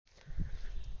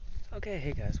Okay,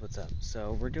 hey guys, what's up?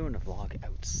 So we're doing a vlog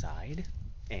outside,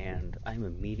 and I'm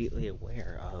immediately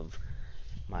aware of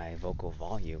my vocal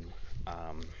volume.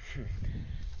 I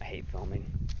hate filming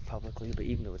publicly, but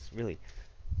even though it's really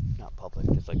not public,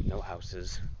 there's like no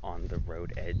houses on the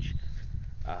road edge.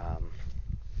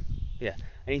 Yeah,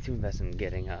 I need to invest in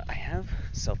getting, I have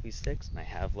selfie sticks, and I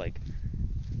have like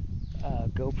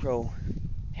GoPro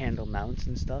handle mounts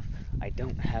and stuff. I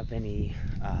don't have any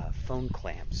phone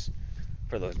clamps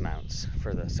for those mounts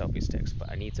for the selfie sticks,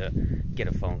 but I need to get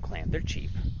a phone clamp. They're cheap.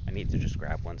 I need to just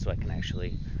grab one so I can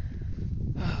actually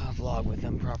vlog with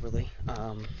them properly.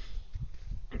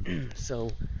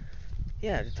 So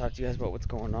yeah, to talk to you guys about what's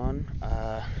going on,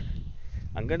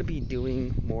 I'm gonna be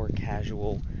doing more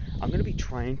casual. I'm gonna be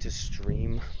trying to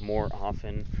stream more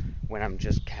often when I'm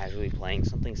just casually playing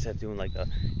something, instead of doing like a,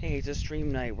 hey, it's a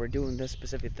stream night, we're doing this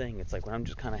specific thing. It's like when I'm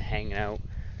just kind of hanging out,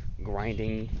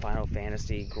 grinding Final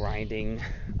Fantasy, grinding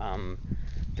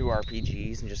through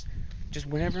RPGs, and just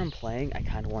whenever I'm playing, I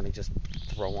kind of want to just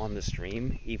throw on the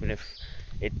stream, even if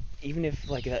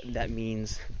like that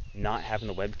means not having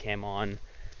the webcam on,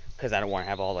 because I don't want to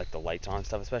have all like the lights on and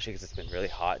stuff, especially because it's been really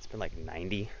hot. It's been like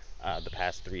 90 the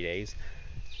past 3 days.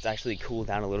 It's actually cooled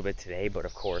down a little bit today, but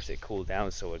of course it cooled down,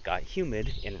 so it got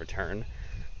humid in return.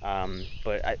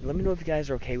 But let me know if you guys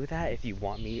are okay with that, if you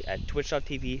want me at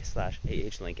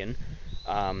twitch.tv/ahlinkin.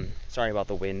 Sorry about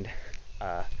the wind.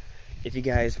 If you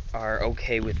guys are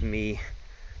okay with me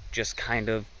just kind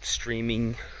of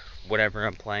streaming whatever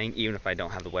I'm playing, even if I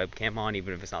don't have the webcam on,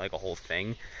 even if it's not like a whole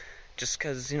thing, just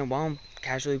because, you know, while I'm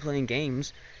casually playing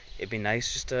games, it'd be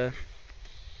nice just to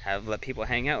let people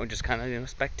hang out and just kind of, you know,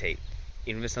 spectate.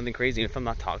 Even if it's something crazy, even if I'm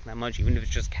not talking that much, even if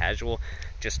it's just casual,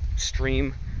 just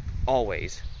stream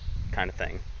always kind of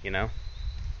thing, you know?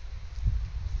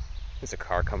 There's a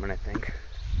car coming, I think.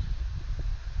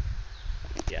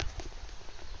 Yeah.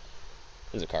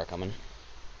 There's a car coming.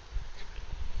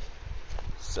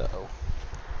 So,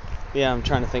 yeah, I'm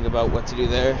trying to think about what to do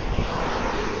there.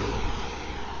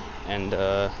 And,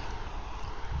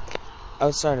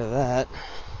 outside of that,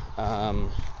 I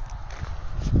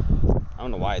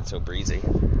don't know why it's so breezy.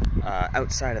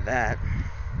 Outside of that,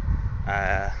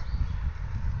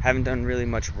 haven't done really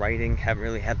much writing, haven't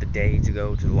really had the day to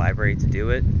go to the library to do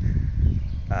it.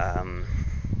 I'm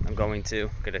gonna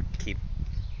keep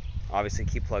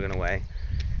plugging away.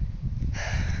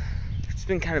 It's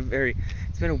been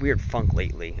it's been a weird funk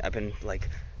lately. I've been like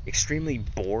extremely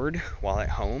bored while at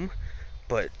home,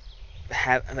 but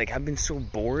I've been so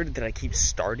bored that I keep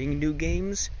starting new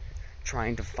games,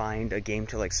 trying to find a game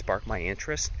to like spark my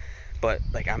interest. But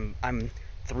like I'm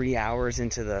 3 hours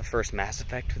into the first Mass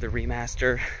Effect for the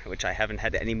remaster, which I haven't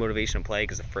had any motivation to play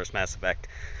because the first Mass Effect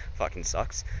fucking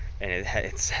sucks, and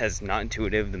it's not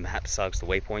intuitive. The map sucks, the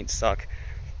waypoints suck.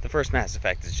 The first Mass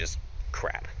Effect is just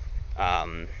crap.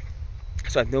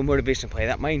 So I have no motivation to play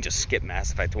that. Might just skip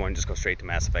Mass Effect 1 and just go straight to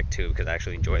Mass Effect 2 because I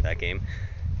actually enjoy that game.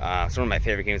 It's one of my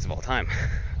favorite games of all time.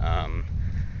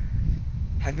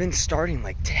 I've been starting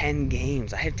like 10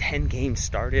 games. I have 10 games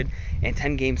started and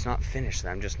 10 games not finished that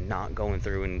I'm just not going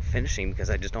through and finishing because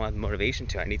I just don't have the motivation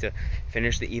to. I need to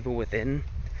finish The Evil Within,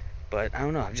 but I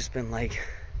don't know, I've just been like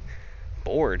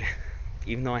bored.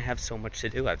 Even though I have so much to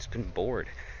do, I've just been bored.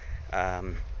 Hi,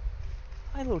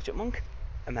 little chipmunk.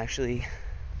 I'm actually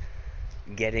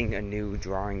getting a new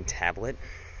drawing tablet,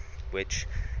 which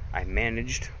I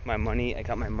managed my money. I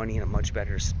got my money in a much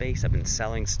better space. I've been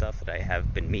selling stuff that I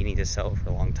have been meaning to sell for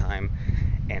a long time,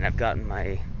 and I've gotten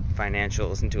my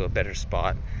financials into a better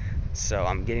spot. So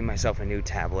I'm getting myself a new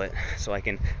tablet so I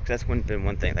can, because that's been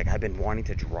one thing, like I've been wanting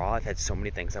to draw. I've had so many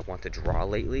things I want to draw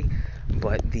lately,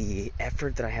 but the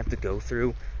effort that I have to go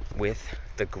through with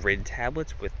the grid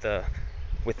tablets, with the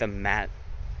matte,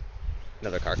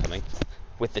 another car coming,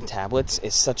 with the tablets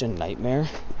is such a nightmare.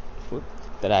 Whoop.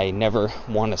 That I never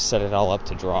want to set it all up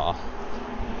to draw.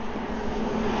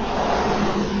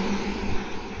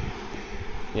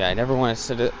 Yeah, I never want to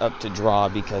set it up to draw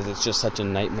because it's just such a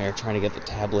nightmare trying to get the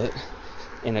tablet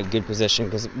in a good position.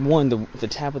 Because one, the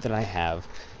tablet that I have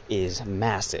is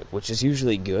massive, which is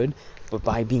usually good, but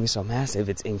by being so massive,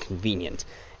 it's inconvenient.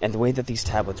 And the way that these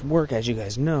tablets work, as you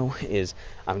guys know, is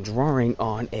I'm drawing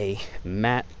on a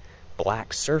matte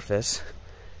black surface,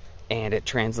 and it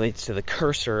translates to the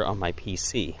cursor on my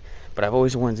PC. But I've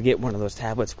always wanted to get one of those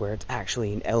tablets where it's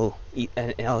actually an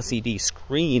LCD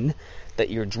screen that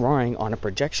you're drawing on a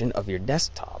projection of your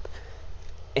desktop.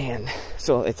 And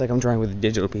so it's like I'm drawing with a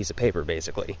digital piece of paper,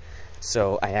 basically.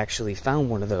 So I actually found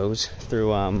one of those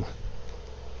through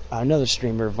another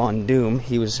streamer, Von Doom.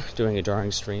 He was doing a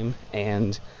drawing stream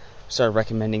and started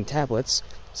recommending tablets.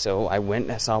 So I went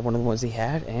and I saw one of the ones he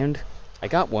had, and I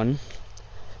got one.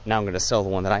 Now I'm gonna sell the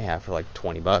one that I have for like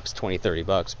 20 bucks, 20, 30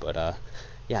 bucks. But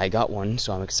yeah, I got one,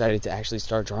 so I'm excited to actually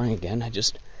start drawing again. I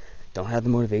just don't have the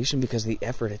motivation because of the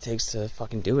effort it takes to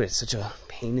fucking do it. It's such a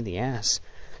pain in the ass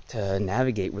to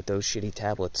navigate with those shitty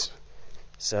tablets.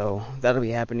 So that'll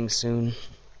be happening soon.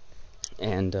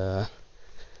 And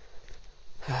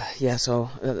yeah, so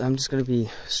I'm just gonna be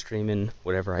streaming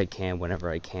whatever I can, whenever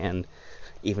I can,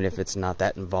 even if it's not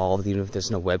that involved, even if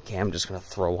there's no webcam. I'm just gonna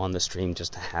throw on the stream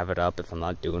just to have it up if I'm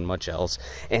not doing much else.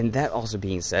 And that also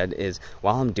being said is,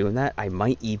 while I'm doing that, I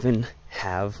might even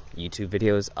have YouTube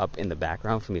videos up in the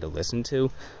background for me to listen to,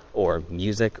 or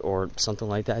music or something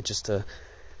like that, just to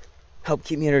help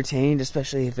keep me entertained,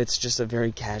 especially if it's just a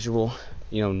very casual,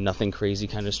 you know, nothing crazy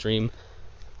kind of stream.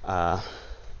 I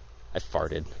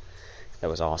farted. That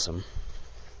was awesome.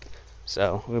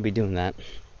 So I'm gonna be doing that,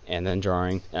 and then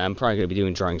drawing. And I'm probably gonna be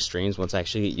doing drawing streams once I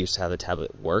actually get used to how the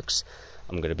tablet works.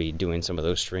 I'm gonna be doing some of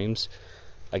those streams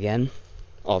again.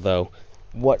 Although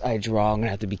what I draw, I'm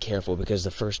gonna have to be careful because the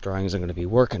first drawings I'm gonna be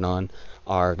working on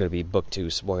are gonna be book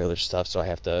 2 spoiler stuff. So I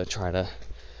have to try to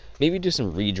maybe do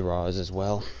some redraws as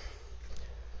well.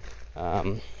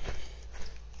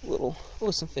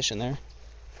 Some fish in there.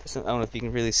 I don't know if you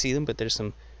can really see them, but there's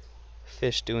some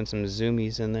fish doing some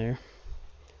zoomies in there.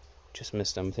 Just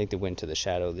missed them. I think they went to the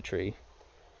shadow of the tree,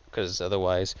 because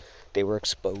otherwise they were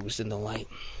exposed in the light.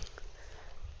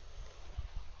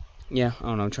 Yeah, I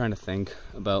don't know. I'm trying to think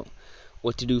about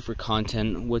what to do for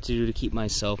content, what to do to keep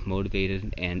myself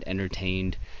motivated and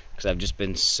entertained, because I've just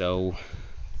been so,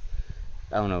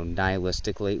 I don't know,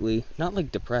 nihilistic lately. Not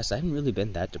like depressed. I haven't really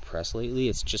been that depressed lately.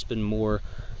 It's just been more,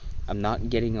 I'm not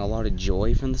getting a lot of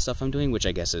joy from the stuff I'm doing, which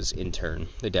I guess is in turn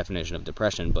the definition of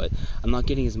depression, but I'm not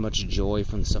getting as much joy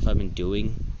from the stuff I've been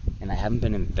doing, and I haven't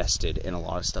been invested in a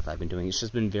lot of stuff I've been doing. It's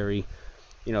just been very,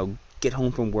 you know, get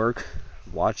home from work,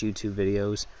 watch YouTube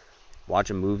videos, watch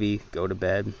a movie, go to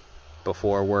bed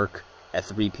before work at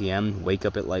 3 p.m., wake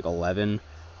up at like 11,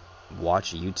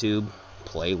 watch YouTube,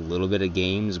 play a little bit of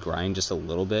games, grind just a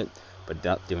little bit, but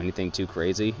not do anything too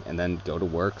crazy, and then go to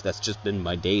work. That's just been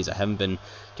my days. I haven't been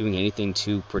doing anything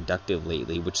too productive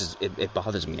lately, which is, it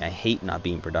bothers me. I hate not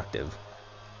being productive.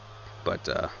 But,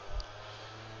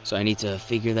 so I need to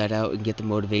figure that out and get the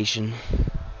motivation.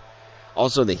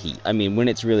 Also the heat. I mean, when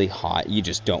it's really hot, you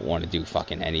just don't want to do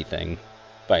fucking anything.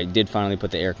 But I did finally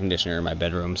put the air conditioner in my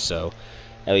bedroom, so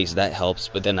at least that helps.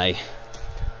 But then I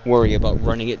worry about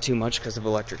running it too much because of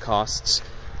electric costs.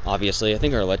 Obviously, I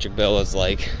think our electric bill is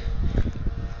like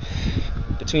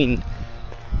between,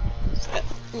 it's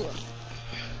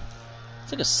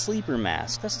like a sleeper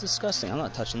mask. That's disgusting. I'm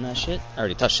not touching that shit. I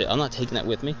already touched it. I'm not taking that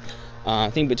with me. I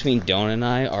think between Dawn and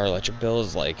I, our electric bill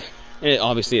is like,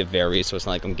 obviously it varies, so it's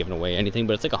not like I'm giving away anything,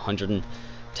 but it's like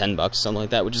 110 bucks, something like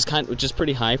that, which is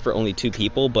pretty high for only 2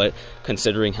 people. But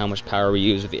considering how much power we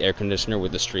use with the air conditioner,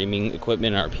 with the streaming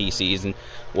equipment, our PCs and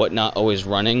whatnot always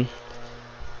running,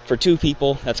 for 2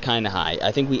 people, that's kind of high.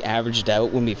 I think we averaged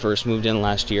out when we first moved in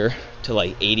last year to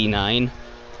like 89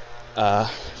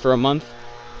 for a month,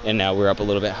 and now we're up a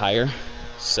little bit higher.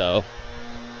 So,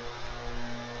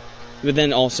 but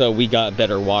then also we got a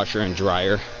better washer and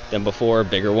dryer than before,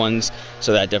 bigger ones,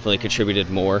 so that definitely contributed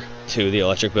more to the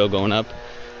electric bill going up.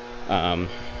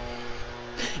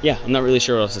 Yeah, I'm not really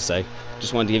sure what else to say.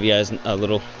 Just wanted to give you guys a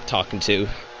little talking to,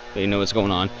 so you know what's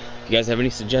going on. If you guys have any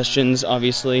suggestions,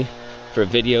 obviously, for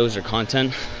videos or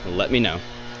content, let me know.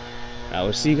 I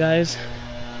will see you guys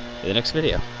in the next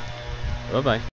video. Bye-bye.